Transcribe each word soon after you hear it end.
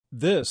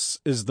This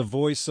is the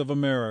voice of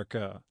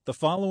America. The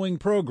following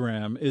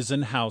program is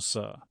in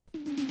Hausa.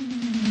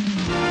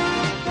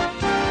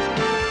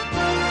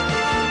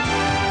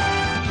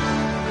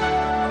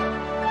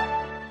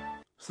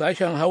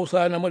 Sashen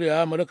Hausa na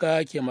murya Amurka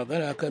ke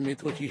magana kan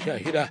mitoci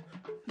 16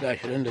 da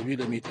 22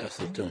 da mita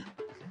 60.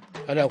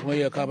 Ana kuma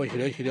iya kama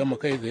shirye-shiryen mu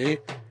kai tsaye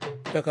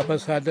ta kafar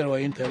sadarwar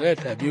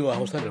intanet a biyu a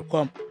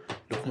hausa.com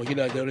da kuma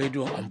gidajen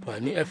rediyon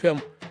amfani FM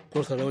ko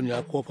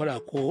sarauniya ko fara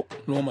ko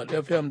normal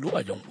FM duk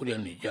a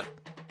jamhuriyar Nijar.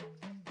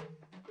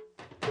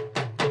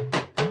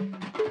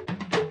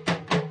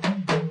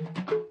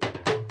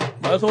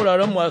 Masu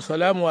sauraron mu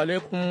assalamu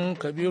alaikum,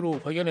 Kabiru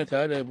fage ne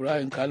tare da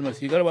Ibrahim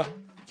Kalmasi Garba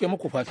ke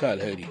muku fata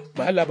alheri.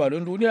 Bayan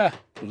labaran duniya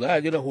za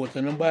a ji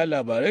rahotannin bayan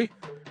labarai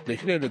da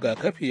shirin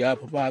rigakafi ya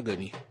fi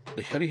magani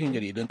da sharhin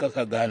jaridun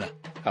ƙasar Ghana,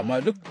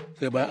 amma duk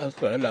sai bayan an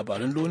saurari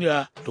labaran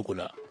duniya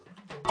tukuna.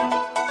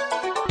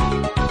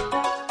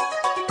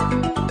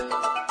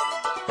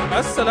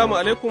 Assalamu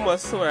alaikum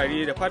masu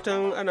saurari da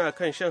fatan ana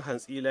kan shan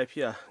hantsi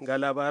lafiya ga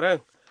labaran.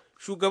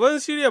 Shugaban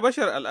Siriya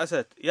Bashar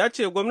al-Assad ya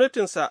ce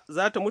gwamnatinsa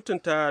za ta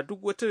mutunta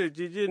duk wata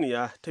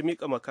yarjejeniya ta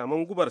miƙa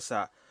makaman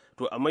gubarsa,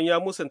 to amma ya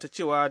musanta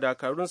cewa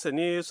dakarunsa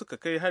ne suka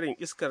kai harin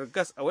iskar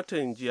gas a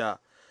watan jiya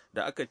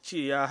da aka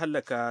ce ya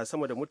hallaka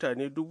sama da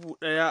mutane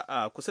 1,000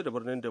 a kusa da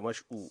birnin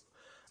Damashku.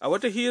 A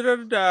wata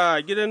hirar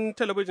da gidan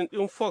talabijin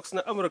ɗin Fox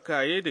na Amurka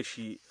ya yi da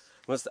shi,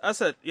 Mr.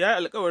 Assad ya yi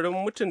alkawarin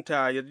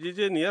mutunta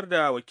yarjejeniyar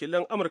da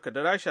wakilan Amurka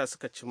da Rasha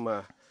suka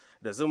cimma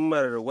da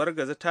zummar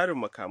wargaza tarin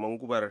makaman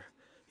gubar.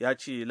 Ya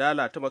ce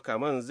lalata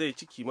makaman zai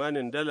ci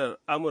kimanin dalar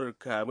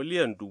Amurka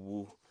miliyan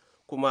 1,000,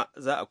 kuma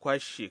za a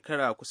kwashe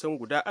shekara kusan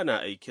guda ana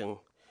aikin.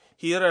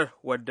 Hirar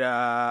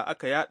wadda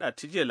aka yada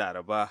ta jiya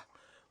Laraba,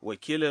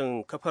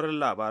 wakilin kafar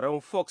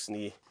labaran Fox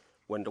ne,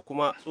 wanda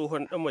kuma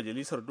tsohon ɗan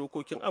majalisar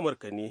dokokin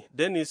Amurka ne,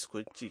 Dennis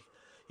Kunci,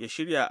 ya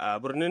shirya a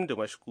birnin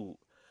Damashku.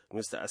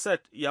 Mr. Assad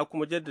ya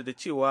kuma jaddada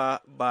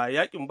cewa ba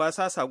yakin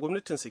basasa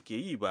gwamnatinsa ke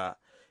yi ba,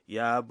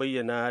 ya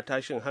bayyana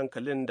tashin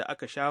hankalin da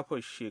aka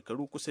shafa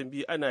shekaru kusan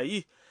 2 ana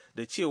yi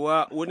da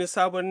cewa wani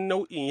sabon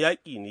nau'in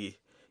yaƙi ne,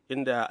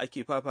 inda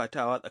ake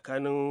fafatawa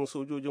tsakanin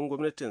sojojin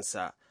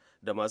gwamnatinsa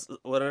da masu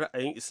tsawon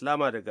ra'ayin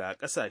Islama daga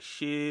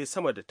ƙasashe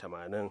sama da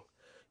 80.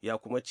 Ya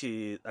kuma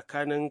ce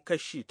tsakanin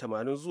kashi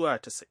 80 zuwa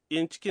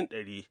 90 cikin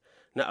 100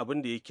 na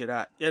abin da ya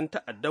kira 'yan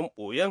ta'addan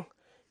ɓoyen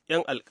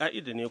 'yan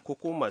alka'ida ne ko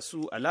kuma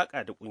masu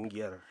alaƙa da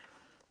ƙungiyar.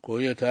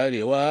 Koriya ta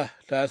Arewa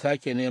ta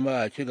sake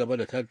nema a ci gaba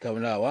da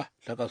tattaunawa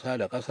ta ƙasa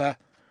da ƙasa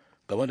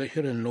game da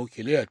shirin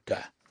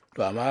nukiliyarta,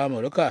 to amma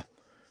Amurka,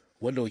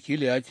 wadda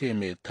wakiliya ce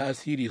mai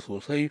tasiri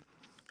sosai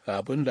a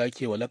abin da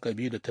ake wa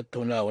lakabi da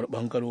tattaunawar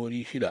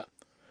ɓangarori 6,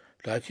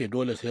 ta ce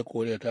dole sai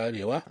Koriya ta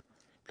Arewa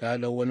ta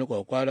dau wani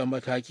kwakwaran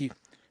mataki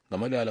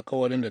game da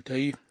alkawarin da ta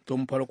yi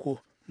tun farko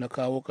na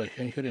kawo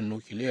ƙarshen shirin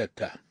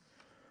nukiliyarta.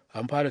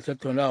 An fara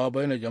tattaunawa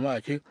bayan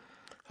jama'a ce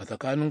a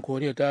tsakanin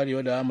Koriya ta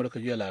Arewa da Amurka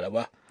jiya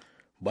Laraba,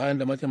 bayan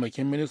da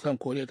mataimakin ministan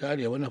Koriya ta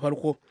Arewa na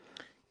farko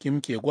Kim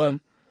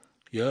Ke-gwan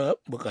ya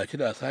buƙaci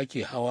da a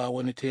sake hawa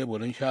wani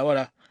teburin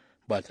shawara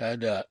ba tare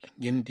da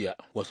gindiya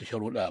wasu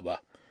sharuɗa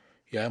ba.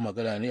 Ya yi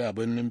magana ne a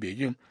birnin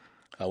Beijing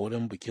a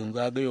wurin bikin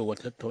zagayowar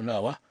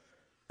tattaunawa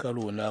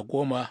karo na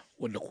 10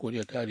 wadda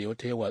Koriya ta Arewa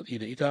ta yi watsi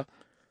da ita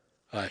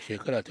a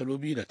shekara ta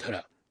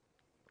 2009.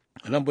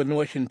 A nan birnin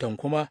Washington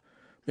kuma,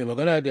 mai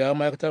magana da ya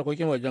ma'aikatar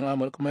harkokin wajen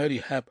Amurka Mary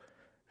Harp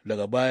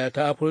daga baya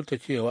ta furta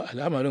cewa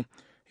al'amarin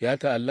ya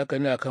ta'allaka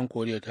ne akan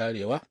Koriya ta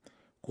Arewa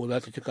ko za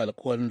ta cika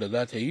alkawarin da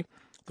za ta yi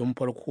tun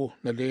farko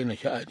na daina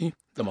sha'ani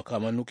da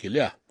makaman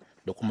nukiliya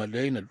da kuma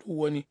daina duk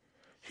wani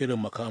shirin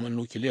makaman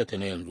nukiliya ta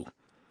na yanzu.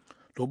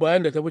 To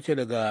bayan da ta fice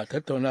daga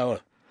tattaunawar,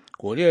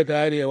 Koriya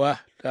ta Arewa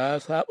ta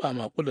saba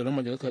ma kudurin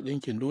Majalisar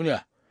Ɗinkin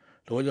Duniya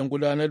ta wajen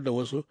gudanar da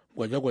wasu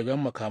gwaje-gwajen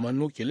makaman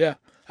nukiliya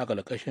a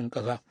ƙarƙashin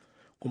ƙasa,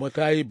 kuma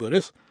ta yi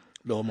biris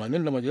da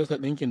umarnin da Majalisar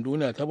Ɗinkin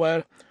Duniya ta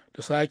bayar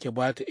ta sake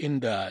bata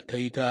inda ta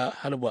yi ta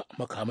harba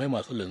makamai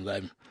masu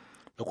linzami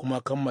da kuma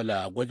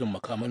kammala gwajin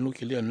makaman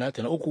nukiliyar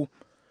nata na 3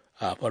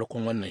 a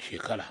farkon wannan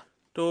shekara.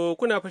 To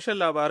kuna fashin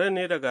labaran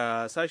ne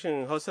daga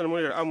sashen Hausar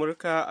muryar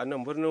Amurka a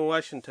nan birnin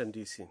Washington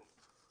DC.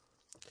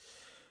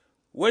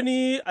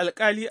 Wani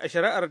alkali a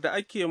shari'ar da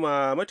ake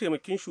ma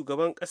mataimakin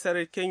shugaban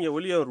ƙasar Kenya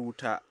William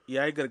Ruto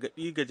ya yi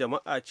gargaɗi ga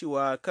jama'a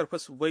cewa karfa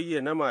su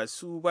bayyana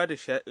masu ba da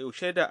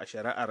shaida a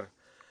shari'ar.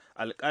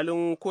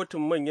 Alƙalin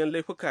kotun manyan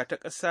laifuka ta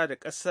ƙasa da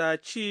ƙasa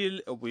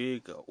Chil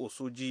Obuyega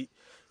Osoji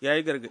ya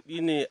yi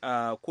gargaɗi ne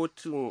a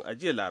kotun a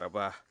jiya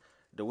Laraba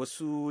da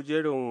wasu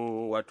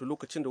jerin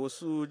lokacin da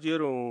wasu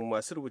jerin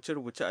masu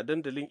rubuce-rubuce a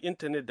dandalin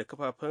intanet da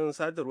kafafen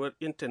sadarwar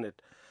intanet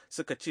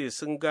suka ce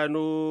sun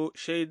gano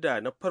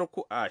shaida na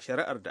farko a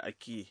shari'ar da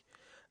ake.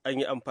 An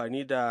yi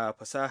amfani da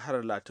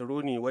fasahar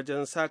lataroni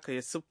wajen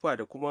sakaye siffa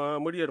da kuma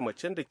muryar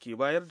macen da ke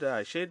bayar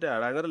da shaida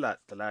ranar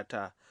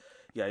Talata,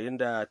 yayin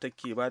da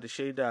take ba da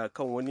shaida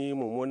kan wani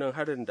mummunan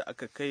harin da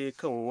aka kai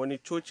kan wani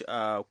coci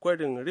a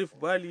kwarin Rift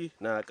Valley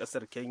na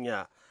ƙasar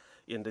Kenya,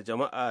 inda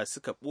jama'a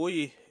suka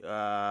ɓoye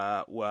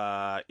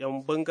wa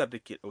 'yan bangar da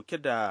ke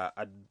ɗauke da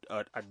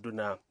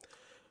adduna.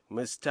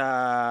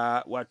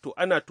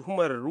 ana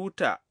tuhumar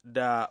Ruta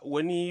da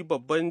wani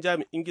babban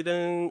jami'in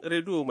gidan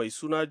rediyo mai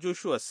suna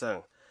Joshua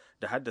Sang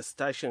da haddasa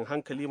tashin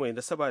hankali mai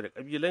nasaba da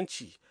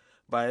kabilanci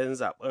bayan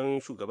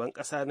zaben shugaban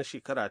ƙasa na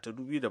shekara ta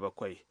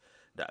 2007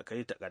 da aka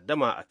yi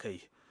takaddama a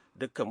kai.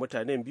 Dukkan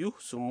mutanen biyu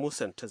sun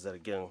musanta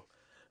zargin.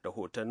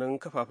 Rahotannin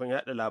kafafen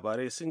yada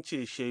labarai sun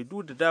ce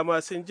shaidu da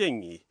dama sun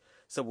janye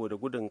saboda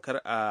gudun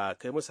kar a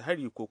kai musu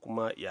hari ko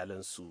kuma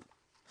iyalansu.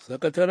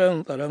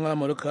 Sakataren tsaron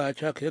Amurka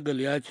Chuck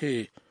Hagel ya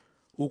ce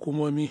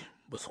hukumomi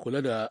ba su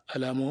kula da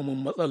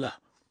alamomin matsala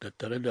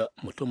tattare da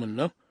mutumin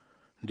nan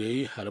da ya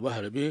yi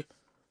harbe-harbe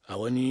a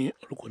wani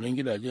rukunin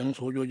gidajen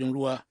sojojin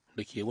ruwa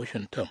da ke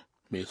Washington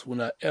mai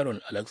suna Aaron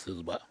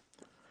Alexis ba.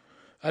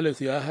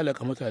 Alex ya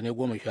halaka mutane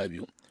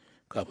 12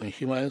 kafin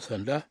shi ma 'yan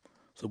sanda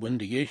su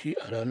bindige shi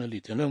a ranar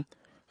Litinin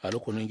a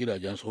rukunin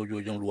gidajen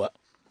sojojin ruwa.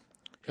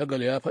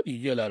 Hagel ya faɗi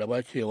jiya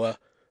Laraba cewa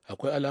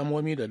akwai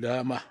alamomi da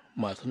dama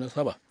masu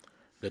nasaba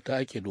da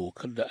take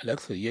dokar da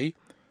Alexis ya yi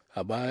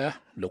a baya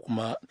da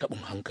kuma taɓin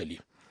hankali.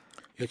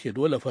 Ya ce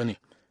dole fa ne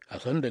a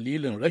san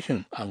dalilin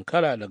rashin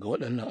ankara daga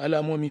waɗannan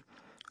alamomi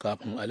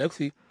kafin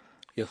Alexis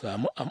ya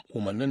samu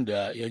umarnin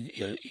da ya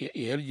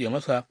yarje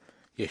masa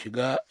ya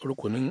shiga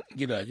rukunin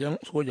gidajen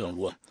sojan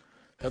ruwa.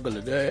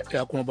 Hagel da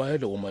ya kuma bayar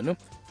da umarnin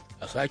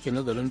a sake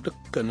nazarin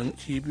dukkanin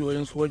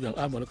cibiyoyin sojan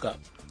Amurka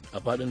a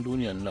faɗin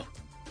duniyan nan.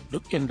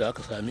 Duk inda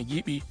aka sami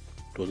gibi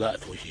to za a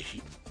toshe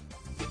shi.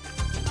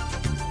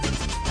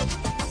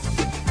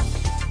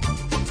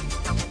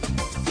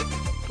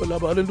 To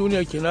labaran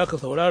duniya ke naka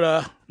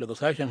saurara daga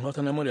sashen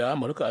Hausa na murya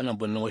Amurka a nan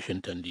birnin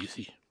Washington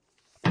DC.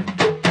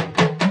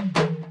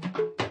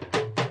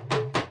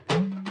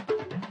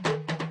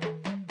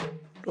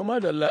 To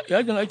madalla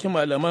yajin aikin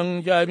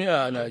malaman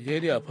jami'a a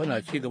Najeriya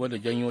fana ci gaba da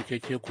janyo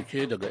cece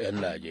kuce daga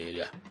 'yan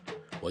Najeriya.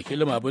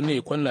 Wakilin abin ne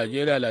ikon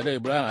Najeriya Lada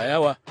Ibrahim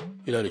Ayawa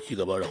yana da ci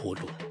gaban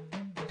rahoto.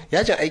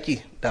 Yajin aiki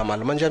da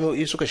malaman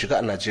jami'o'i suka shiga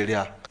a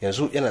Najeriya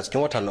yanzu yana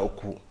cikin wata na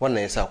 3.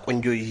 Wannan yasa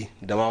kungiyoyi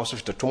da ma wasu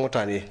fitattun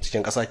mutane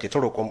cikin ƙasa ke ta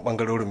roƙon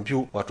bangarorin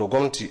biyu wato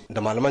gwamnati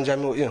da malaman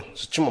jami'o'in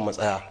su cimma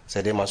matsaya.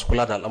 Sai dai masu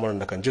kula da al'amuran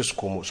da kan je su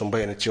komo sun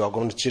bayyana cewa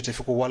gwamnati ce ta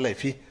fi kowa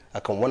laifi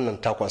akan wannan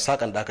takon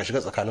sakan da aka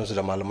shiga tsakaninsu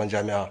da malaman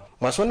jami'a.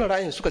 Masu wannan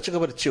ra'ayin suka ci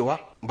gaba da cewa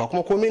ba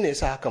kuma komai ne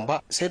yasa hakan ba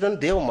sai don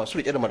da yawan masu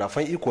rike da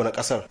madafan iko na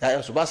kasar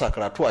ƴaƴansu ba sa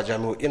karatu a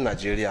jami'o'in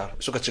Najeriya.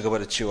 Suka ci gaba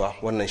da cewa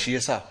wannan shi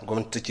yasa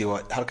gwamnati take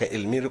wa harkar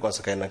ilimi rikon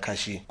sa kai nan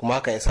kashi kuma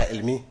hakan yasa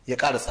ilimi ya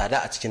ƙara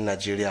tsada a cikin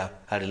Najeriya.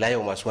 Har ila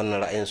yau masu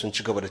wannan ra'ayin sun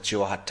ci gaba da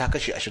cewa hatta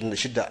kashi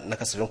 26 na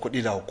kasafin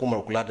kuɗi da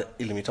hukumar kula da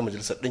ilimi ta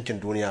Majalisar Ɗinkin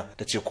Duniya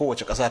ta ce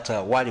kowace ƙasa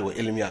ta ware wa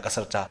ilimi a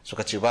ƙasar ta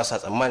suka ce ba sa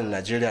tsammanin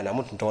Najeriya na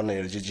mutunta wannan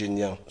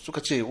yarjejeniyan.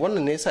 Suka ce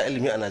wannan ne yasa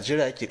ilimi a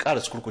Najeriya yake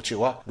ƙara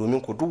kurkucewa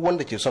domin ko duk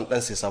wanda ke son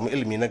ɗansa ya samu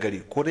ilimi na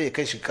gari ko dai ya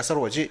kai shi ƙasar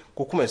waje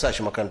ko kuma ya sa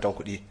shi makarantar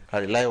kuɗi.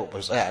 Har ila yau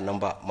ba su tsaya a nan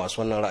ba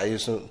masu wannan ra'ayi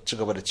sun ci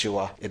gaba da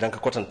cewa idan ka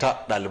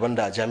kwatanta ɗaliban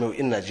da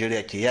jami'o'in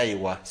Najeriya ke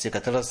yayewa sai ka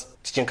taras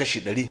cikin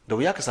kashi 100 da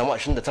wuya ka samu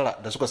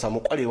 29 da suka samu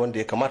ƙwarewan da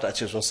ya kamata a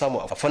ce sun samu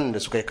a fannin da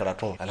suka yi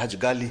karatun. Alhaji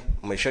Gali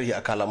mai sharhi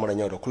akan al'amuran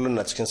yau da kullum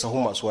na cikin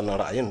sahun masu wannan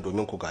ra'ayin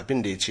domin ku ga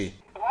abin da ya ce.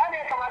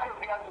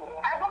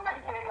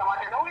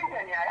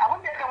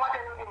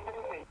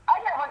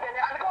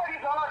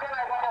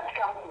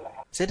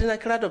 Sai dai na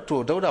kira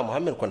Dr. Dauda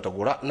Muhammad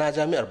Kwantagora na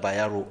Jami'ar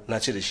Bayero na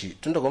ce da shi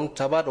tunda gwamnati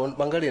ta bada wani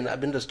bangare na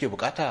abin da suke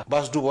bukata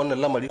ba su duba wannan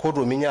lamari ko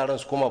domin yaran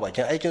su koma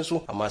bakin aikin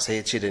su amma sai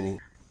ya ce da ni.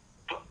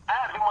 To ai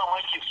abin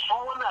mamaki su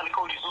wannan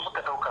alkawari su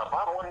suka dauka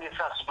babu wanda ya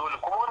sa su dole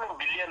kuma wannan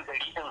biliyan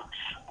 100 din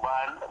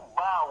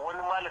ba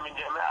wani malamin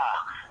jami'a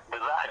da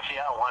za a ce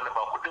a wani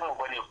ba kudin mu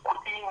bane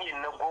kudi ne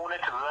na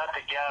gwamnati za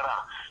ta gyara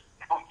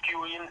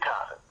dukiyoyinta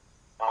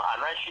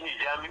ma'ana shine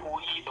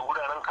jami'o'i da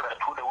wuraren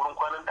karatu da wurin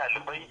kwanan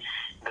ɗalibai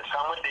da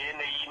samar da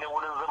yanayi na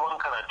wurin zaman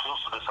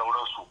karatunsu da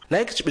sauransu. Na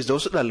yi kicibis da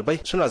wasu ɗalibai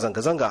suna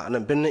zanga-zanga a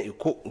nan birnin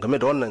Iko game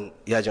da wannan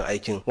yajin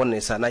aikin. Wannan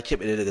yasa na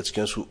keɓe ɗaya daga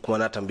cikin su kuma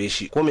na tambaye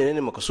shi ko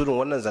menene makasudin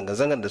wannan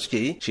zanga-zangar da suke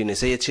yi shine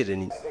sai ya ce da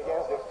ni.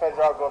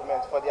 Federal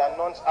government for their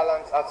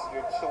nonchalant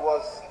attitude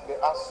towards the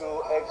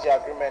ASU-FG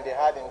agreement they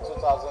had in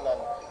 2009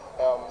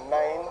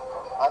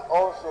 and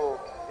also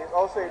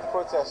a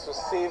protest to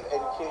save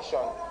education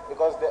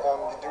because the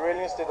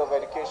derailing state of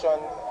education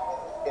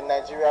in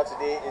Nigeria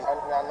today is an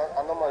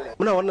anomaly.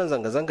 Muna wannan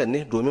zanga-zangar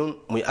ne domin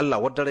mu yi Allah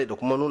wadare da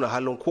kuma nuna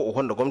halin ko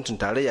ohon da gwamnatin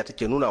tarayya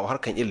take nuna wa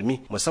harkan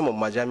ilimi musamman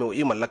ma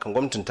jami'o'i mallakan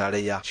gwamnatin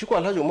tarayya. Shi ko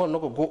Alhaji Umar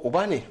Nagogo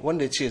uba ne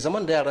wanda ya ce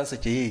zaman da yaransa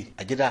ke yi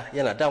a gida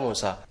yana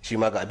damunsa shi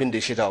ma ga abin da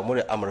ya shaida wa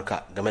muryar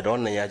Amurka game da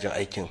wannan yajin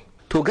aikin.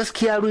 To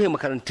gaskiya ruhe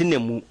makarantun ne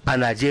mu a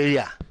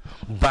Najeriya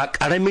ba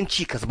karamin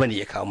cikas bane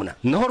ya kawo muna.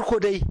 Na farko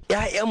dai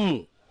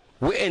 'ya'yanmu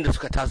wa'anda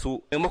suka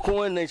taso maimakon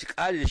wannan shi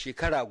kare da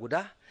shekara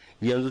guda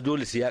yanzu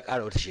dole sai ya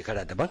kara wata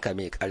shekara daban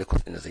kamin ya kare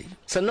kwas ɗin zai.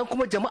 Sannan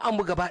kuma jama'an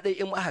mu gaba ɗaya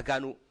in aka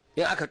gano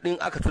in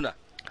aka tuna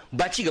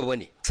ba ci gaba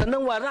ne.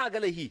 Sannan wa za a ga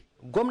laifi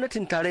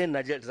gwamnatin tarayyar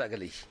Najeriya za a ga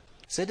laifi.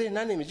 Sai dai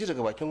na nemi ji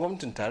daga bakin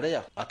gwamnatin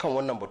tarayya akan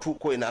wannan batu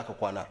ko ina aka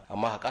kwana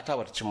amma hakata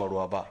bata cimma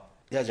ruwa ba.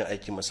 yajin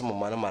aiki musamman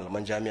ma na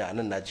malaman jami'a a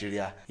nan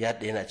Najeriya ya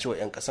da yana cewa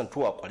 'yan kasan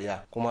tuwa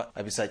kwarya, kuma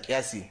a bisa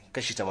kiyasi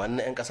kashi 80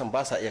 na 'yan kasan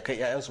ba sa iya kai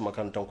 'ya'yansu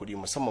makarantar kuɗi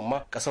musamman ma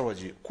kasar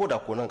waje, ko da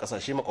ko nan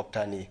kasashe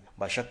makwabta ne.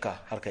 Ba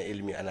shakka harkar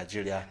ilimi a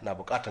Najeriya na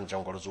bukatan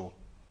jangwarzo.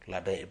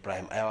 Ladan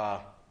Ibrahim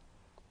Aiwa,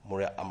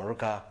 murya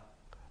Amurka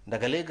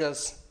daga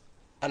Lagos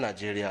a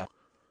Najeriya.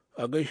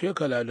 A gaishe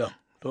ka Ladan,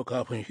 to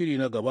kafin shiri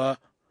na gaba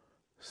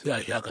sai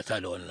a shakata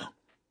da wannan.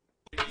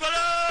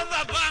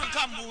 Babban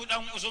kan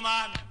buɗan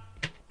Usman.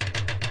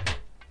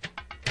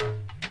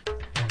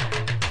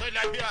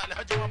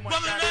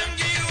 Gwamnan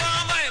giwa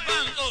mai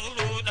ban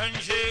tsoro ɗan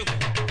shehu.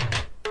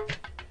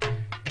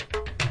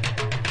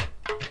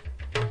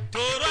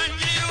 Toron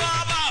giwa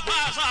ba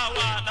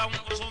fasawa ɗan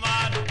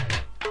Usman.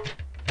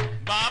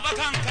 Baba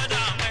kan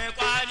kada mai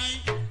kwali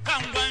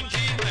kan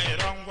gwanki mai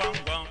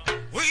rangwangwan.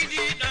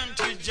 Wili ɗan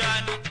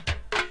Tijjani,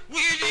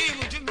 wili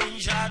mutumin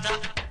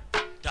shata.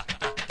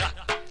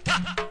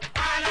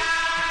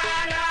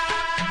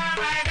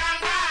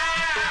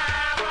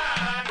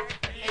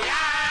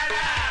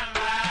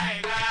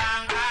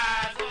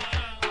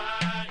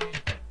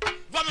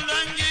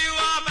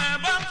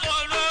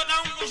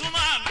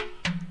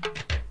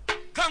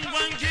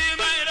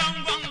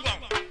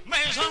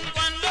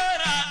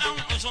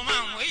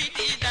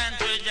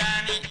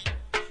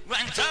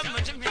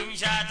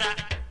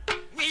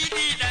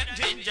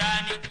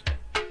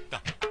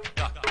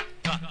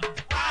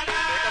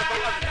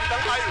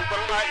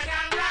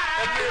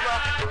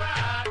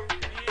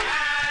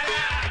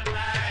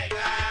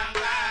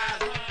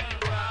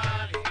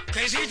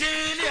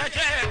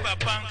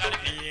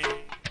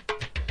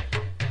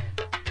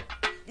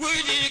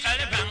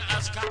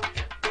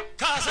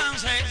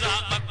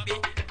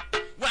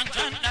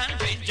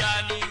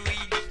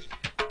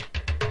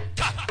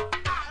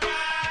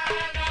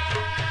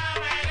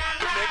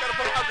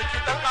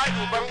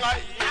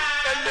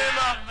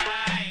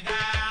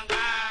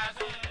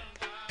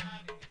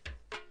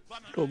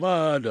 To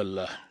ba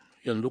dalla,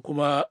 yanzu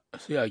kuma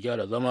sai a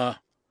gyara zama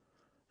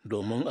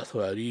domin a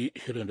saurari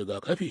shirin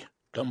rigakafi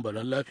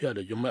tambarin lafiya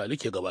da Jummai Ali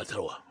ke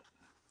gabatarwa.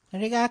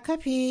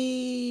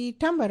 Rigakafi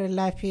tambarin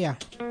lafiya.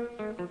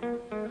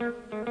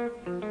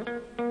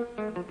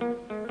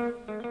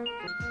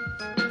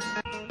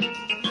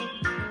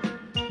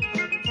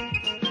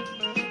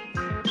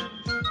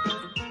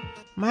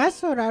 Masu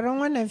sauraron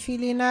wannan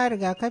fili na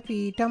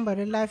rigakafi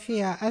tambarin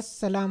lafiya,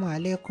 Assalamu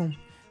alaikum.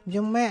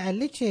 Jummai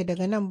Ali ce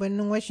daga nan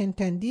birnin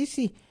Washington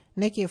DC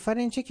nake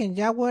farin cikin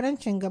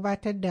jagorancin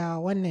gabatar da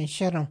wannan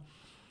shirin.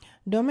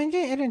 Domin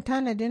jin irin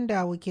tanadin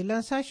da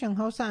wakilan sashen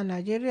Hausa a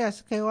Najeriya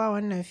suka yi wa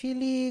wannan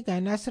fili ga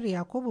Nasiru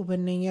Yakubu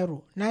birnin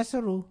Yaro.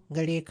 Nasiru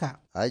gare ka.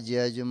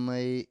 Hajiya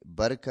Jummai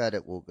barka da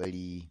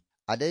ƙoƙari.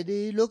 A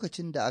daidai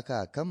lokacin da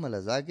aka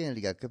kammala zagayen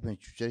rigakafin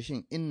cutar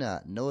shan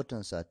inna na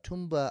watan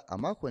Satumba a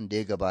makon da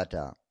ya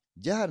gabata,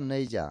 jihar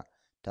Niger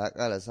ta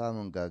ƙara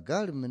samun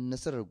gagarumin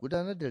nasarar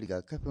gudanar da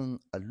rigakafin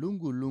a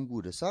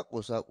lungu-lungu da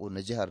saƙo-saƙo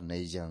na jihar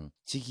Niger,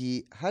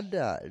 ciki har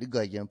da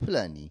rigagen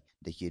Fulani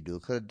da ke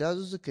dokar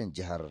dazuzzukan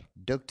jihar.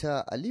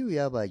 Dr. Aliyu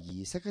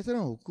Yabagi,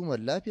 sakataren hukumar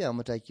lafiya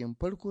matakin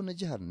farko na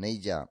jihar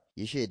Niger,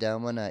 ya shaida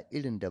mana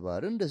irin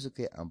dabarun da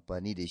suka yi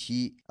amfani da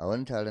shi a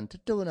wani taron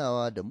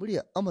tattaunawa da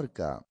muryar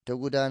Amurka ta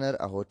gudanar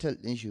a hotel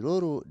ɗin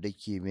Shiroro da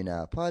ke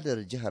Mina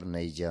fadar jihar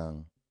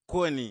Niger.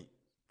 Kowane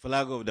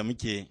flag da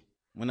muke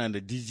muna da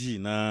DG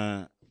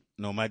na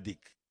nomadic,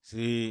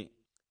 sai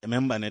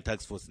member na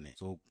tax force ne.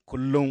 So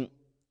kullum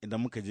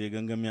idan muka je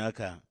gangami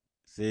haka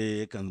sai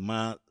yakan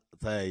ma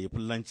sa yi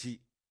fulanci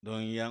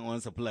don yan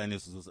uwansa fulani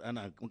su zo,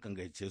 ana mukan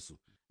gaice su.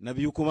 Na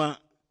biyu kuma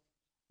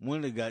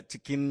mun riga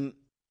cikin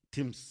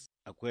teams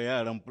akwai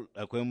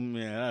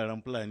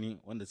yaran fulani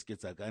wanda suke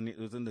tsakani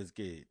da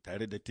suke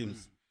tare da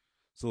teams.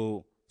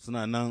 So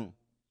suna nan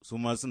su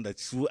ma sun da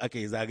su aka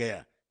yi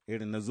zagaya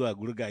irin na zuwa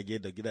gurgage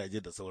da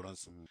gidaje da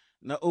sauransu.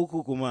 Na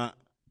uku kuma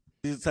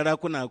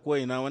sarakuna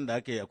ko'ina wanda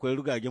akwai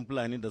rugagen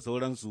fulani da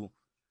sauransu,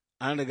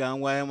 an riga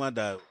an waye ma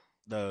da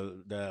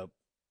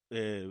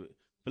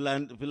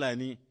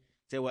fulani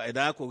cewa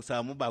idan aka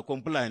samu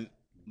bakon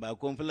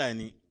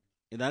fulani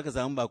idan aka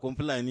samu bakon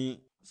fulani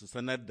su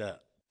sanar da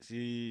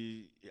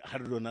shi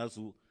hardo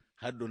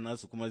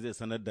nasu kuma zai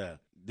sanar da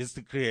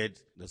district head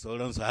da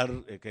sauransu har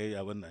kai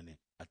abin da ne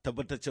a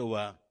tabbatar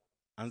cewa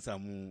an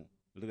samu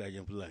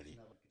rugagen fulani.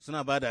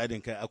 Suna ba da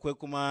haɗin kai. Akwai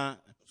kuma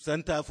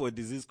Center for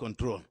Disease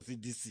Control,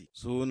 CDC.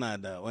 Suna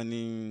da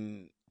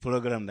wani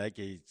program da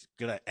ake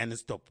kira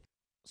N-Stop.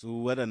 Su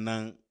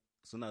waɗannan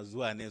suna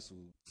zuwa ne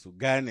su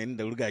gane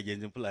inda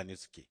rugagen fulani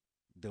suke.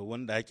 Da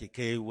wanda ake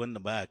kai wanda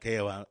ba a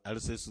kaiwa har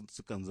sai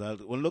sukan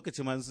zaru. Wani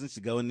lokaci ma sun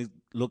shiga wani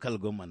local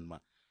government ma.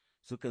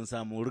 Sukan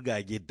samu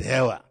rugage da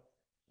yawa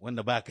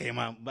wanda ba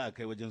a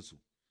kai wajensu.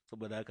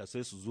 Saboda haka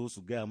sai su zo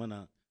su gaya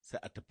mana sai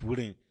a tafi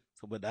wurin.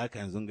 Saboda haka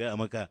yanzu gaya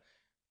maka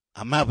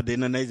a map dai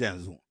na Niger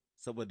yanzu,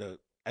 saboda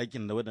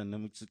aikin da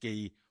waɗannan suke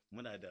yi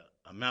muna da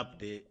a map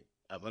dai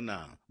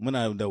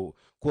muna da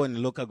kowane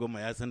local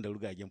government ya san da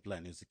rugagen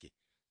fulani suke.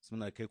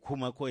 suna kai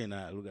kuma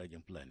ko'ina a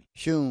rugagen fulani.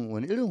 Shin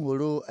wani irin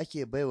horo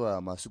ake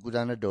baiwa masu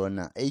gudanar da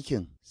wannan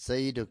aikin?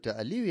 Sai Dr.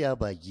 Aliyu ya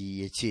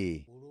bagi ya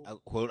ce.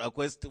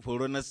 Akwai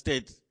horo na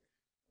state,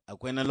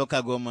 akwai na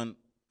local government,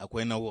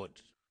 akwai na ward.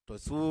 To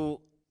su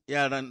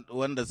yaran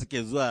wanda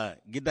suke zuwa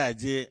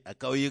gidaje a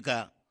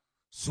ƙauyuka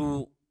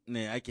su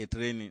ne ake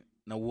training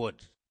na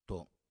ward.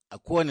 To a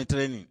kowane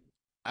training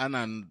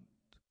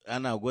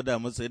ana gwada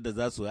musu yadda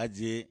za su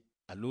ajiye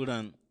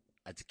alluran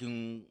a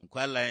cikin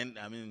kwalayen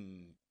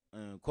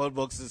call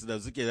boxes da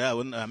suke da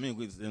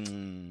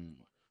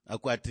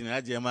akwatin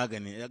ajiye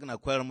magani. Yana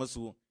koyar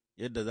musu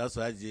yadda za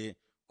su ajiye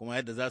kuma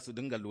yadda za su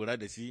dinga lura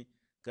da shi,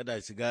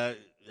 kada shiga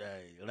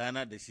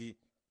rana da shi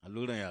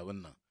alluran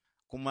yabin nan.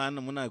 Kuma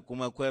muna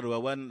kuma koyarwa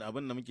abin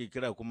da muke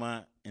kira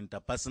kuma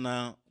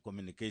interpersonal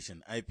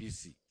communication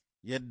IPC,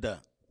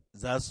 yadda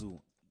za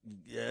su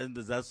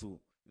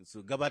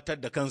gabatar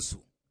da kansu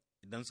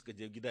idan suka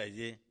je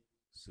gidaje,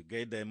 su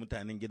gaida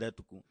mutanen gida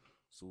tuku,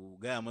 su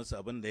gaya musu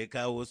abin da ya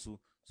kawo su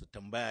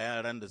tambaya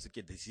yaran da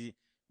suke da shi,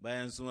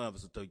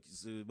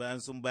 bayan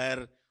sun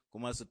bayar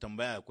kuma su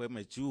tambaya akwai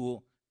mai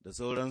ciwo da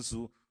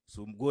sauransu,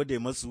 su gode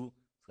masu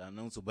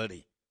sannan su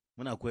bare.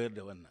 Muna koyar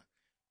da wannan.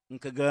 In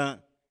ka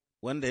ga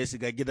wanda ya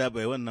shiga gida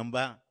bai wannan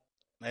ba,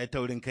 na yi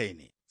taurin kai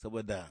ne,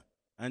 saboda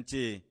an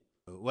ce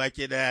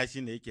wake daya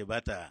shi ne yake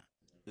bata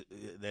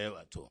da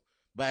yawa. To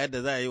ba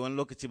yadda za a yi wani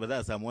lokaci ba za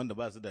a samu wanda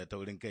ba su da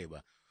taurin kai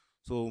ba,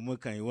 so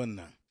mukan yi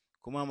wannan.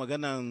 Kuma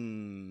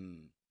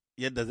maganan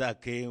yadda za a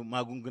kai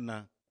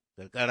magunguna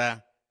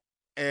karkara,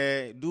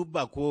 duk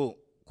ba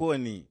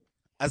kowane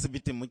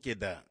asibitin muke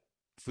da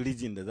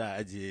firijin da za a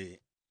ajiye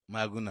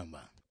magunan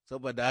ba.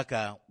 Saboda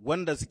haka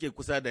wanda suke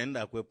kusa da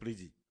inda akwai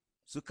firiji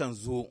sukan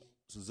zo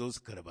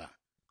su karba.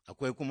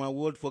 Akwai kuma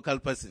ward focal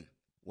person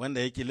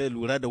wanda yake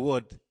lura da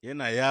ward,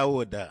 yana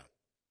yawo da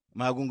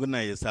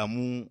magunguna ya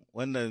samu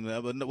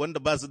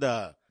wanda ba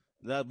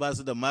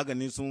su da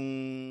magani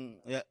sun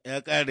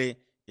ya kare,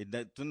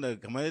 tunda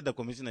kamar yadda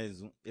commissioner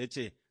yanzu ya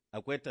ce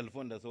akwai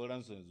telefon da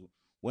sauransu yanzu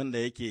wanda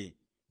yake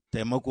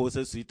taimako,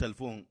 sai su yi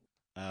telefon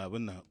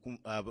abin nan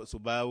su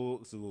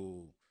bawo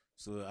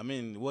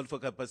world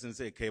focal person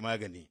sai kai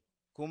magani.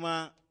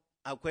 Kuma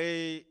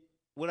akwai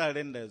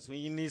wuraren da sun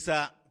yi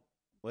nisa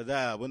ba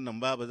za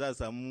a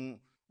samu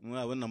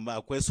abin nan ba.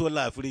 Akwai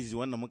solar fridge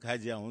wanda muka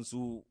hajiya a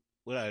wasu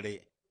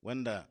wurare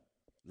wanda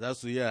za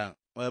su iya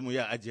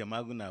ajiye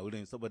maguna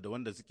wurin, saboda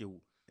wanda suke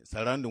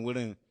surrounding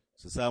wurin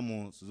su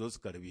samu su zo su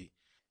karbi.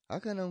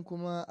 Hakanan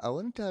kuma a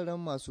wani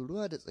taron masu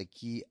ruwa da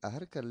tsaki a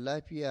harkar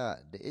lafiya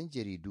da 'yan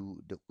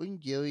jaridu da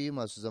ƙungiyoyi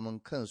masu zaman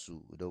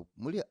kansu da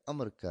muryar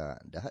Amurka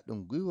da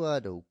haɗin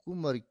gwiwa da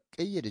hukumar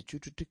ƙayyade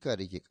cututtuka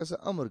da ke ƙasar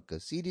Amurka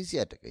CDC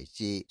a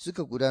takaice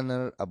suka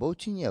gudanar a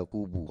Baucin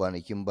Yakubu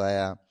kwanakin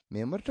baya.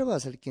 Mai martaba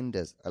sarkin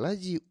Das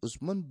Alhaji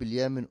Usman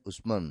Bilyamin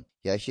Usman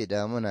ya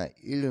shaida mana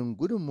irin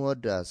gudunmuwar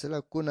da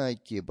sarakuna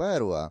ke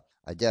bayarwa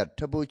a jihar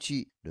ta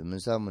Bauchi domin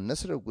samun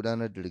nasarar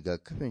gudanar da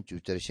rigakafin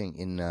cutar shan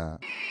inna.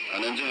 A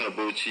nan jihar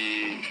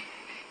Bauchi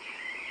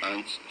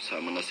an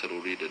samu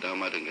nasarori da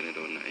dama dangane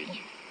da wannan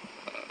aiki.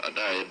 A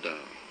da yadda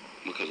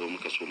muka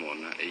soma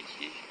wannan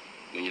aiki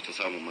mun yi ta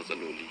samun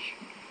matsaloli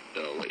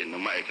da waɗannan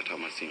ma'aikata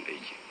masu yin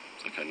aiki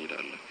tsakani da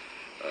Allah.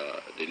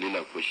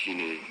 Dalila ko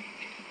shine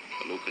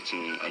a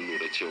lokacin an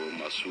lura cewa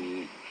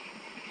masu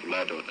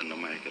kula da waɗannan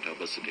ma'aikata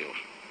ba su da yawa,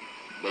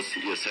 ba su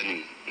iya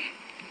sanin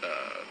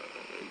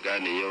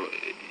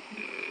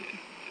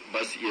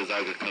ba su iya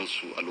zaga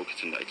kansu a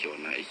lokacin da ake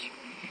wannan aiki.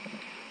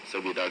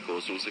 Saboda haka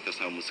wasu suka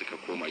samu suka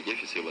koma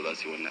gefe sai ba za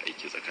su yi wannan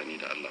aiki tsakani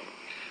da Allah ba.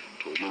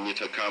 To mun yi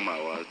ta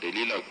kamawa,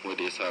 dalila kuma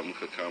da yasa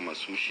muka kama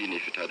su shine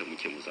fita da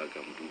muke mu zaga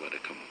mu duba da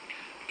kanmu.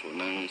 To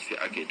nan sai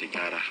aka yi ta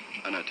gyara,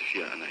 ana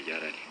tafiya ana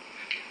gyara ne,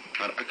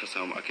 har aka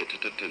yi ta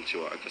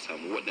tantancewa, aka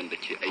samu waɗanda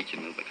ke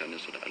aikin nan tsakanin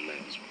su da Allah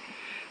yanzu.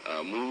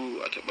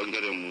 Mu a ta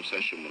bangaren mu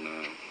sashen mu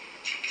na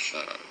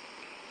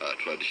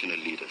traditional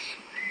leaders,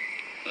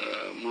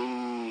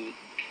 mu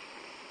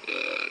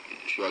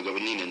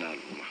shugabanni ne na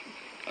al'umma.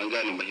 An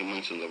gane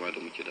muhimmancin zama da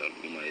muke da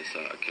al'umma yasa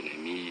aka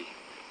nemi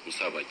mu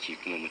sa baki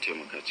kuma mu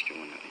taimaka cikin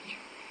wannan aiki.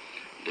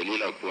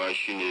 Dalila kuwa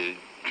shine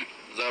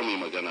za mu yi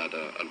magana da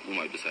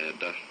al'umma bisa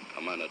yadda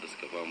amana da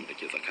suka bamu da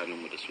ke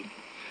tsakaninmu da su,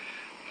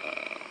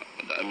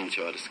 da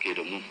amincewa da suke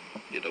da mu.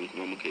 Idan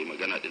kuma muka yi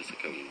magana din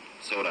sukan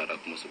saurara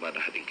kuma su ba da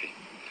haɗin kai.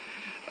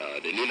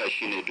 Dalila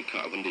shine dukkan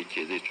abin da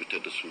yake zai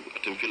cutar da su a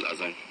tun fil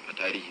azan a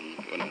tarihin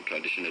wannan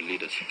traditional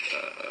leaders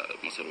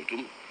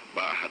masarautu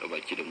ba a haɗa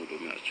baki da mu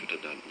domin a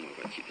cutar da al'umma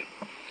baki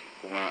ɗaya.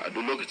 Kuma a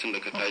duk lokacin da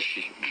ka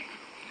tashi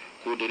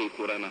ko dare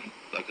ko rana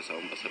za ka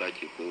samu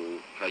basarake ko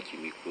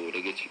hakimi ko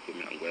dagaci ko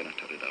mai anguwa yana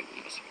tare da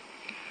al'ummarsa.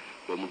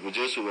 Ba mu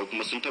guje su ba,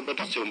 kuma sun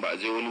tabbatar cewa ba a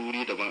je wani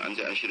wuri daban an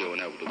je an shirya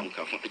wani abu domin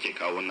kafin ake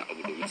kawo wannan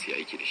abu domin su yi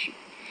aiki da shi.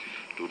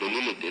 To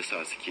dalilin da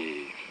yasa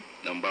suke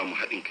dan ba mu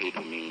haɗin kai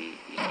domin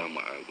mu samu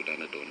a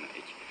gudanar da wannan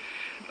aiki.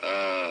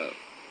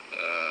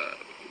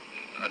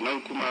 A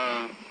nan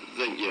kuma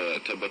zan iya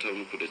tabbatar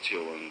muku da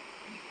cewa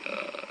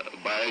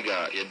baya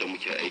ga yadda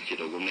muke aiki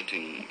da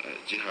gwamnatin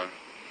jiha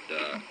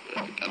da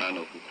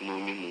ƙananan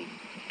hukumominmu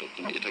da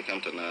kuma ita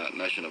kanta na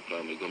national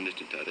primary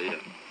gwamnatin tarayya.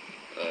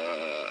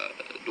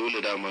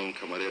 Dole daman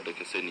kamar yadda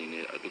ka sani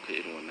ne a duka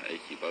irin wannan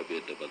aiki babu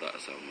yadda ba za a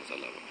samu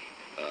matsala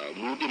ba.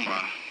 Mu din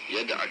ma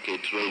yadda aka yi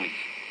training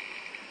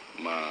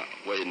ma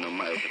wayannan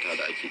ma'aikata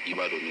da ake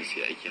ɗiba domin su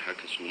yi aiki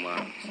haka su ma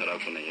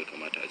sarakunan ya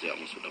kamata a je a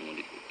musu dan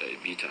wani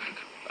bita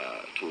haka.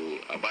 To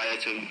a baya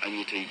can an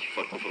yi ta yi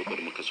farko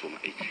da muka so mu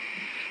aiki.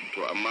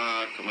 To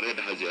amma kamar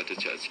yadda Hajiya ta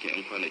ce a cikin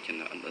 'yan kwanakin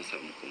nan an dan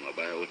samu kuma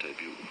baya wata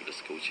 2-3 da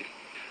suka wuce.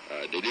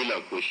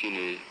 Dalila ko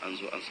shine an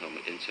zo an samu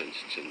 'yan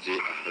canje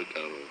a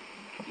harkar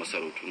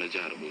masarautu na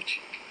jihar Bauchi.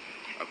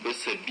 Akwai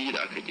sabbi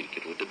da aka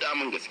kirkiro da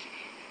daman gaske.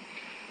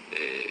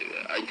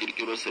 An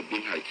kirkiro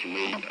sabbin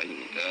hakimai,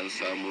 an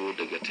samu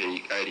daga tai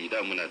ƙari,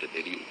 da muna da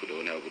 300 da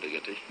wani abu daga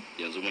tai,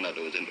 yanzu muna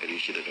da wajen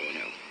 600 da wani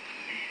abu.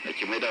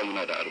 Hakimai da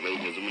muna da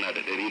 40, yanzu muna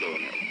da 100 da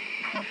wani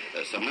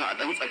abu. Sannan a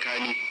ɗan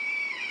tsakani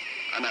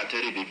ana ta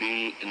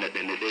ribibin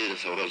naɗe-naɗe da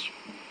sauransu.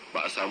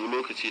 Ba a samu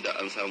lokaci da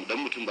an samu dan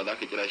mutum ba za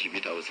ka kira shi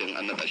bita ba sai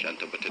an naɗa shi an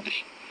tabbatar da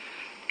shi.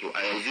 To a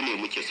yanzu ne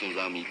muke son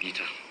za mu yi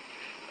bita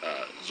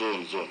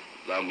zone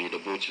za mu yi da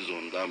Bauchi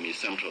zone, za mu yi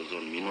central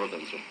zone, mu yi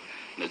northern zone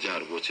na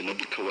jihar Bauchi na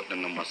duka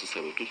waɗannan masu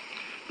sarautu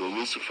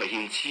domin su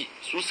fahimci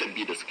su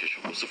sabbi da suka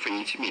shigo su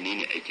fahimci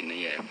menene aikin nan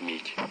yaya kuma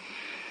yake.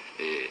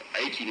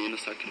 Aiki ne na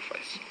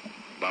sacrifice,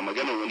 ba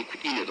maganar wani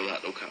kuɗi ne da za a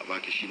ɗauka a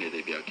baka shine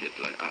zai biya ka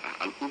yadda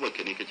a'a al'ummar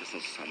ka ne kake son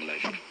su samu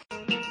lafiya.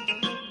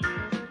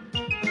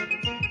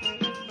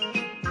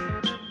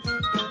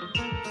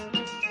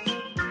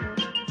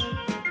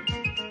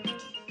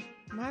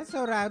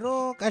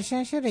 sauraro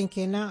ƙarshen shirin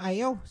kenan a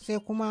yau sai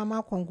kuma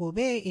makon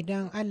gobe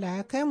idan Allah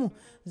ya kai mu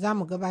za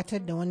mu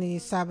gabatar da wani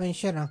sabon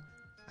shirin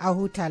a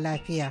huta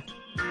lafiya.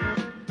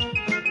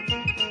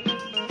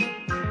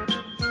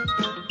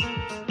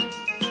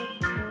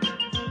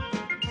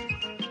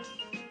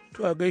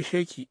 To a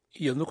gaishe ki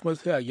yanzu kuma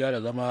sai a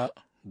gyara zama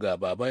ga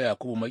Baba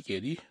Yakubu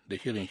Makeri da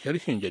shirin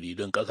sharhin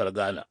jaridun ƙasar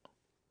Ghana.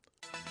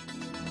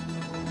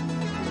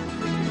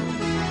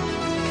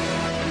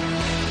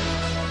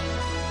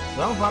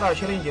 za mu fara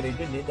shirin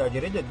jaridun ne da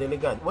jaridar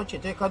Delegat wacce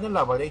ta yi kanun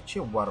labarai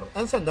cewar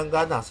 'yan sandan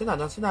Ghana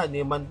suna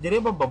neman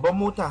direban babban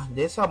mota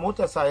da ya sa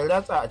motarsa ya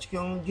ratsa a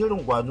cikin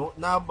jirin gwano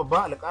na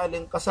babban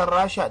alkalin kasar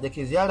Rasha da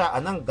ke ziyara a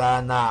nan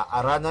Ghana a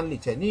ranar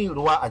Litinin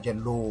ruwa a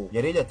jallo.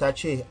 Jaridar ta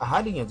ce a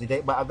halin yanzu dai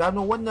ba a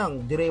gano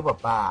wannan direba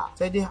ba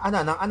sai dai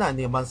ana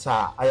neman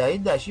sa a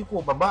yayin da shi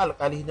ko babban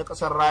alkali na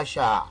kasar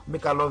Rasha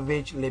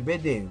Mikhailovich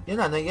Lebedev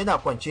yana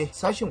kwance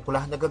sashin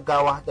kula na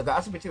gaggawa daga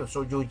asibitin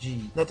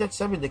sojoji na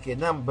 37 da ke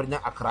nan birnin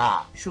Accra.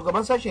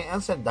 Shugaban sashen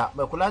 'yan sanda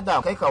mai kula da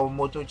kai kawun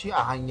motoci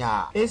a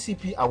hanya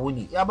ACP a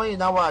wuni ya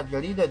bayyana wa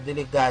jaridar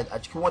Delegat a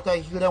cikin wata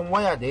hirar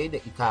waya da ya da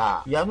ita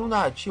ya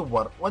nuna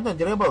cewar wannan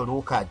direban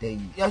roka dai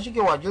ya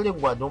shige wa jirin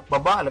gwadon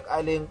babban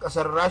alkalin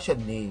kasar Rasha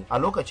ne a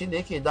lokacin da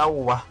yake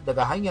dawowa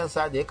daga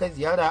hanyarsa da ya kai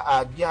ziyara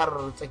a jihar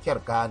tsakiyar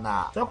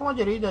Ghana. Sai kuma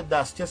jaridar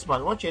da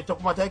Statesman wacce ta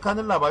kuma ta yi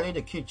kanun labarai da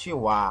ke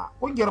cewa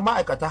kungiyar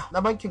ma'aikata na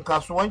bankin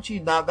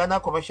kasuwanci na Ghana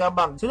Commercial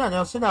Bank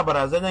suna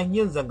barazanar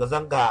yin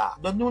zanga-zanga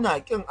don nuna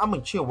kin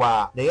amincewa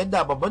da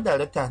yadda babban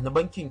darakta na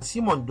bankin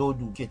Simon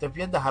Dodu ke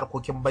tafiyar da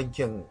harkokin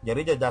bankin.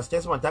 Jaridar da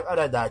Statesman ta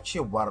kara da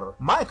cewar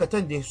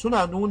ma'aikatan dai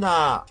suna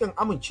nuna kin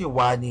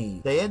amincewa ne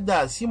da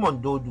yadda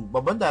Simon Dodu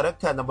babban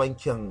darakta na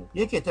bankin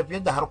yake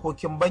tafiyar da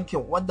harkokin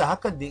bankin wanda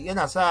hakan da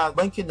yana sa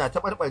bankin na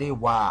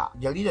taɓarɓarewa.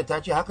 Jaridar ta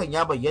ce hakan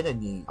ya bayyana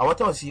ne a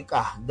wata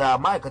wasiƙa da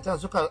ma'aikatan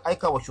suka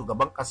aika wa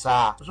shugaban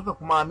ƙasa suka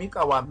kuma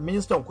mika wa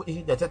ministan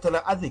kuɗi da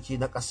tattalin arziki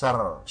na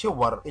ƙasar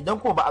cewar idan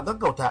ko ba a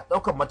gaggauta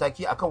ɗaukar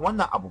mataki akan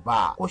wannan abu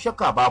ba ko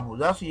shakka babu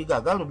za su yi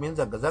gagarumin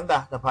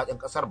zanga-zanga da faɗin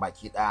ƙasar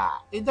baki ɗaya.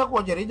 Ita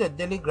kuwa jaridar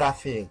Daily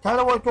Graphic ta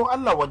rawaito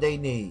Allah wadai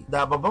ne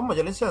da babban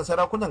majalisar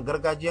sarakunan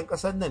gargajiyan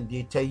ƙasar nan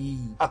da ta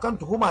yi akan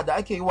tuhuma da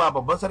ake yi wa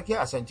babban sarki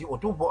Asante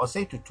Otunfo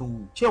Osei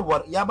Tutu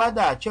cewar ya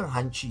bada cin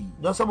hanci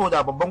don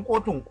saboda babban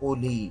kotun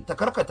koli ta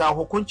karkata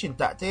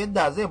hukuncinta ta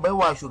yadda zai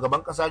baiwa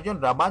shugaban ƙasa John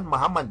Dramani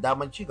Mahama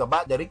daman ci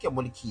gaba da rike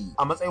mulki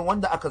a matsayin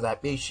wanda aka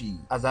zaɓe shi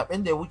a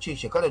zaɓen da ya wuce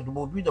shekarar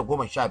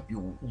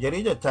 2012.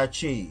 Jaridar ta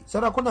ce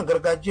sarakunan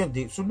gargajiyan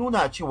da sun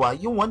nuna cewa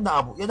yin wannan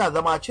abu yana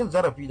zama cin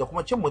zarafi da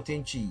kuma cin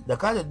mutunci da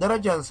kada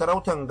darajar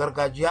sarautar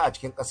gargajiya a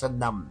cikin ƙasar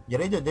nan.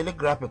 Jaridar Daily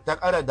Graphic ta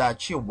ƙara da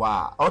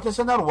cewa a wata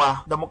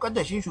sanarwa da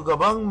mukaddashin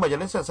shugaban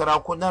majalisar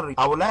sarakunan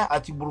Aulai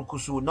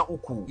Atiburkusu na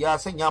uku ya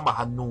sanya ma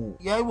hannu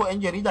ya yi wa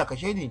 'yan jarida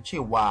kashedin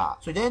cewa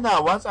su daina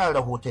watsa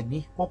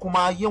rahotanni ko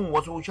kuma yin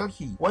wasu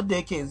sharhi wanda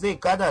yake zai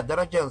kada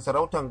darajar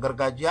sarautar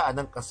gargajiya a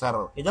nan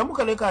ƙasar. Idan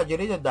muka leka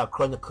jaridar da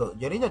Chronicle,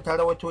 jaridar ta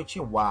rawaito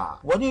cewa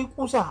wani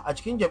kusa a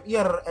cikin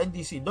jam'iyyar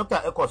NDC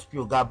Dr. Ecos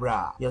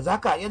Gabra yanzu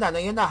haka yana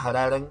nan yana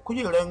hararen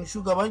kujerar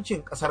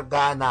shugabancin kasar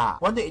Ghana,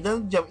 wanda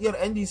idan jam'iyyar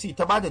NDC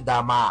ta bada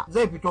dama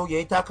zai fito ya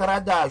yi takara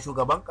da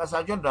shugaban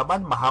kasa John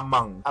Dramani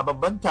Mahama a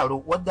babban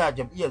taro wanda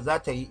jam'iyyar za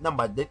ta yi nan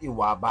ba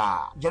daɗewa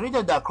ba.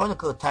 Jaridar da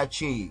Chronicle ta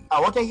ce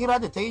a wata hira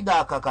da ta yi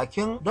da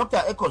kakakin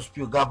Dr. Ecos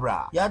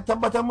Gabra ya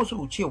tabbatar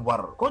musu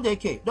cewar ko da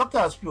yake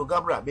Dr.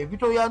 Gabra bai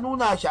fito ya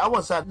nuna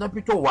sha'awarsa na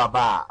fitowa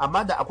ba,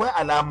 amma da akwai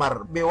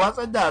alamar bai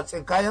watsar da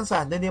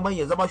tsinkayensa na neman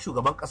ya zama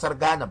shugaban kasar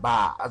Ghana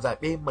ba a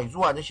zaɓe mai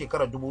zuwa na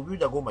shekarar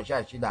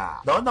 2016.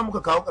 Da wannan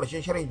muka kawo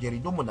ƙarshen shirin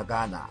jaridunmu na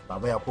Ghana.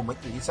 Baba ya kuma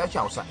kiri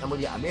sashen Hausa na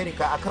murya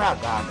Amerika, Accra,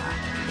 Ghana.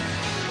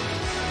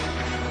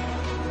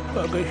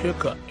 Ba gaishe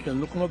ka,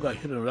 yanzu kuma ga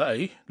shirin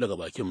ra'ayi daga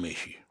bakin mai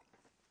shi.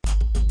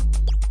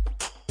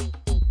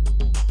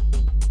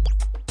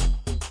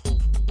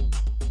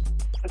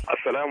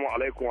 Assalamu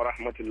alaikum wa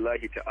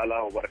rahmatullahi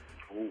ta'ala wa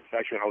barakatuhu,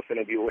 sashen Hausa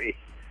na BOA.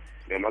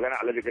 Mai magana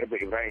Alhaji Garba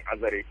Ibrahim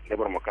Azare na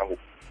Barmakahu,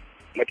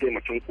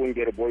 mataimakin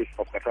kungiyar Boys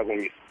of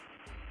Katagomis.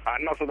 A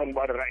ina so zan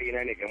ba da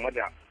ra'ayina ne game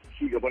da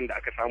ci gaban da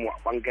aka samu a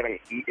bangaren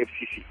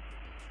EFCC.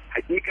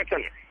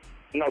 Hakikatan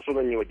ina so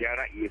zan yi wa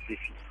gyara EFCC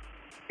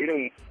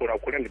irin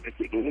kurakuran da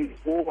take, domin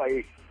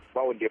kowaye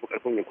ba wanda ya fi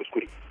karfin ya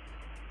kuskure.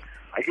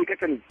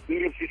 Hakikatan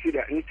EFCC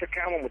da in ta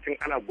kama mutum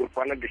ana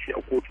gurfanar da shi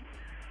a kotu,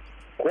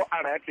 ko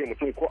a rataye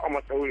mutum ko a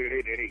matsaurin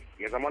rai da rai,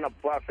 ya zama na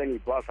ba sani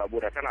ba sabo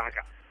da tana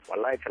haka,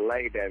 wallahi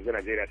tallahi da yanzu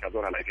Najeriya ta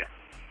zauna lafiya.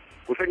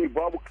 Ku sani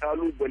babu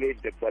kalubale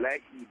da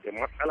bala'i da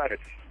matsala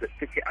da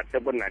suke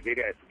addabar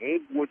Najeriya,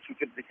 muguwar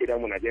cutar da take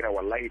damu Najeriya,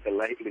 wallahi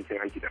tallahi irin cin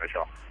hanci da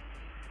rashawa.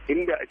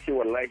 Inda a ce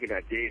wallahi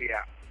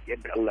Najeriya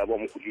yadda Allah ba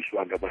mu kuɗi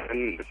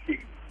shugabannin da suke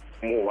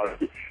mowa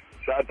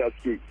sata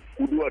suke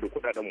kuduwa da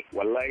kuɗaɗen mu,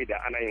 wallahi da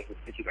ana yin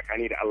hukunci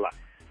tsakani da Allah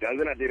da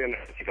yanzu Najeriya na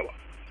ci gaba.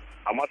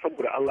 Amma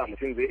saboda Allah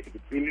mutum zai yi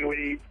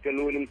biliyoyi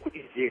dalolin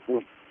kuɗi ya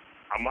koyi,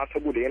 amma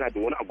saboda yana da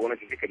wani a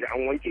gwamnati da kaji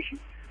an wanke shi,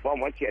 ba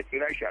mu wanke a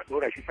kira shi a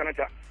ɗora shi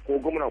sanata ko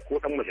gwamna ko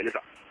ɗan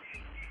majalisa.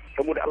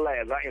 Saboda Allah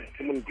ya za'a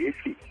mutumin da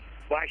yake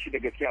ba shi da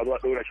gaskiya zuwa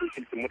ɗora shi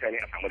siltin mutane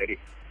a samu dare.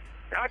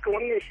 Da haka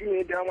wannan shi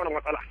ne ya mana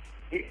matsala.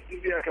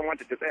 EFCC ya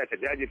kamata ta tsaya ta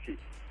jajirce.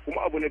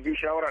 Kuma abu na biyu,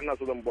 shawara ina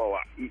so zan ba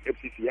wa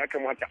EFCC, ya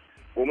kamata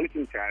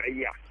gwamnatin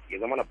tarayya ya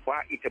zama na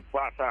ba ita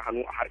ba sa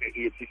hannu a harkar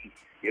EFCC,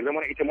 ya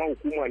zama na ita ma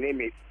hukuma ne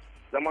mai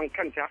zaman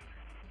kanta,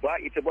 ba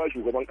ita ba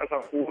shugaban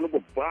kasa ko wani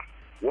babba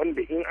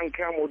wanda in an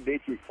kama wanda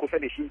yake kusa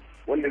da shi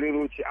wanda zai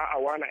zo ce a'a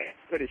wani a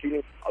kusa da shi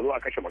ne a zo a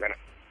kashe magana.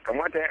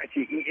 Kamata ya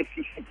ce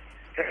EFCC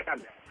ta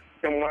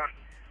da ma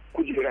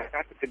kujera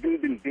ta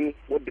dindindin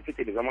wadda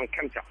take da zaman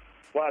kanta,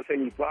 ba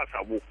sani ba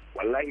sabo,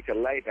 wallahi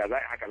tallahi da za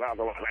a haka za a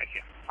zama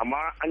lafiya.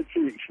 Amma an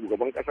ce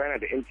shugaban kasa yana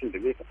da yancin da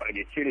zai kafa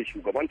ya cire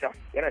shugabanta,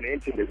 yana da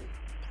yancin da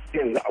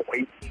yanzu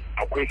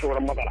akwai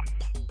sauran matsala.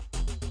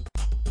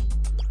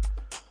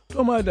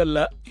 To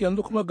madalla,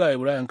 yanzu kuma ga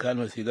Ibrahim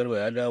Kano Garba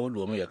ya dawo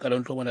domin ya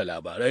karanto mana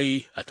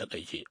labarai a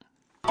takaice.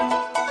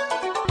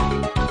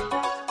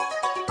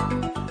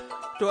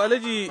 To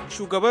Alhaji,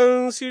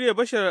 shugaban Siriya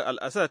Bashar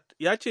al-Assad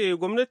ya ce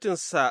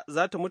gwamnatinsa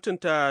za ta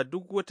mutunta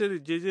duk wata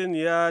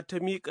yarjejeniya ta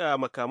miƙa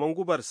makaman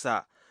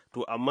gubarsa,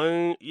 to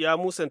amma ya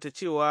musanta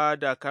cewa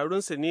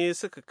dakarunsa ne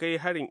suka kai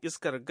harin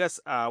iskar gas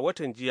a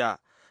watan jiya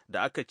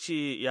da aka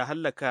ce ya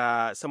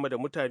hallaka sama da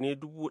mutane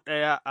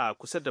 1,000 a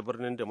kusa da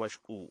birnin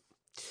Damashku.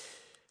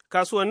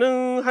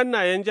 Kasuwannin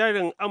hannayen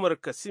jarin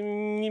Amurka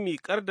sun yi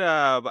miƙar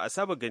da ba a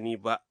saba gani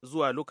ba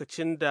zuwa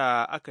lokacin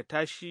da aka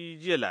tashi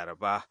jiya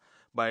Laraba,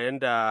 bayan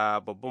da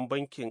babban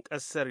bankin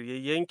ƙasar ya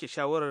yanke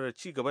shawarar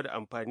ci gaba da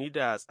amfani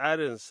da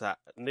tsarinsa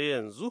na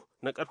yanzu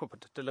na ƙarfafa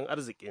tattalin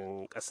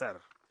arzikin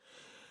ƙasar.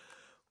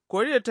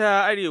 Koriya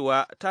ta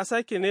Arewa ta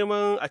sake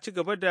neman a ci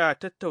gaba da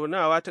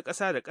tattaunawa ta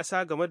ƙasa da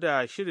ƙasa game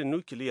da shirin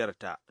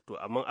nukiliyarta, to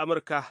amma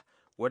Amurka,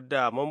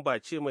 wadda mamba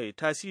ce mai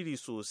tasiri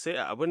sosai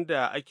a abin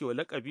da ake wa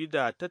lakabi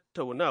da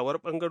tattaunawar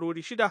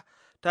ɓangarori 6,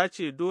 ta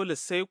ce dole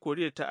sai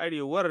Koriya ta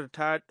Arewar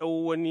ta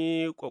ɗau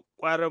wani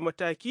ƙwaƙƙwarar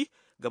mataki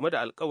game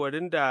da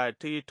alkawarin da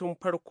ta yi tun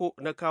farko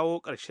na kawo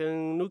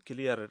ƙarshen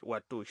nukiliyar,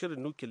 wato shirin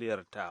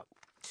nukiliyar ta.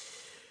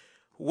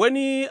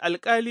 Wani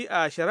alkali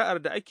a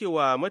shari'ar da ake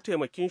wa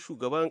mataimakin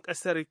shugaban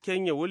ƙasar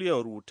Kenya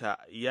William Ruto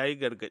ya yi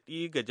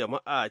gargaɗi ga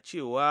jama'a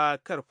cewa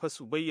kar fa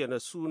su bayyana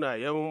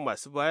sunayen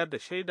masu bayar da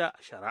shaida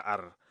a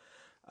shari'ar.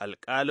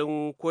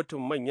 Alƙalin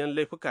kotun manyan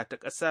laifuka ta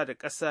ƙasa da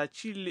ƙasa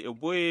Chile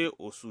Eboye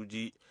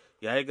Osuji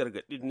ya yi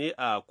gargaɗi ne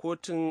a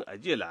kotun a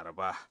jiya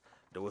Laraba,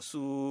 da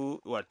wasu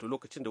wato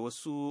lokacin da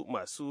wasu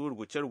masu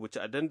rubuce-rubuce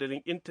a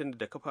dandalin intanet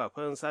da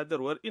kafafen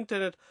sadarwar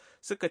intanet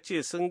suka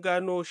ce sun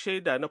gano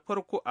shaida na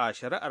farko a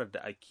shari'ar da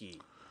ake.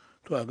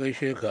 To a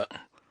gaishe ka,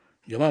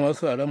 jama'a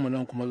masu mu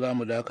nan kuma za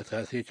mu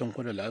dakata sai can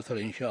kuda la'asar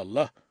insha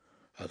Allah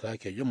a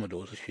sake jin mu da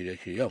wasu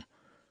shirye-shiryen.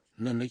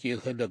 Nan nake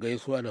isar da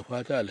gaisuwa da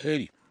fata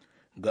alheri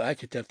ga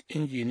architect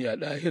injiniya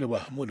Dahir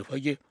Mahmud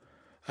Fage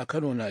a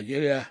Kano,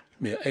 Najeriya,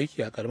 mai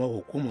aiki a karamar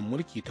hukumar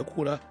mulki ta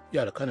Kura,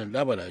 jihar Kano,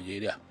 Daba,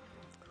 Najeriya.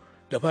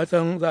 Da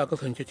fatan za a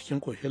kasance cikin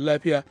koshin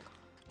lafiya.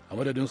 A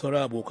madadin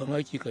sauran abokan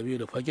aiki, Kabiru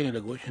da Fage ne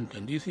daga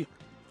Washington DC,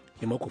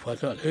 ke maku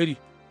fatan alheri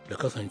da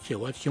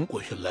kasancewa cikin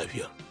koshin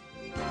lafiya.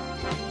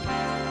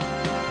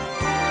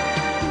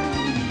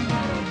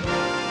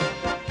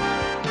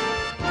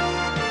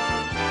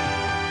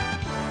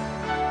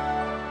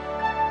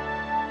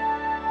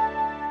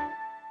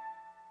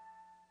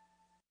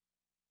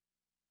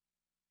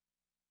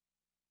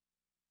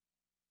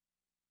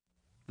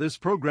 This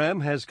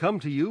program has come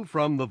to you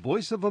from the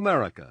Voice of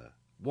America,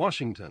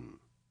 Washington.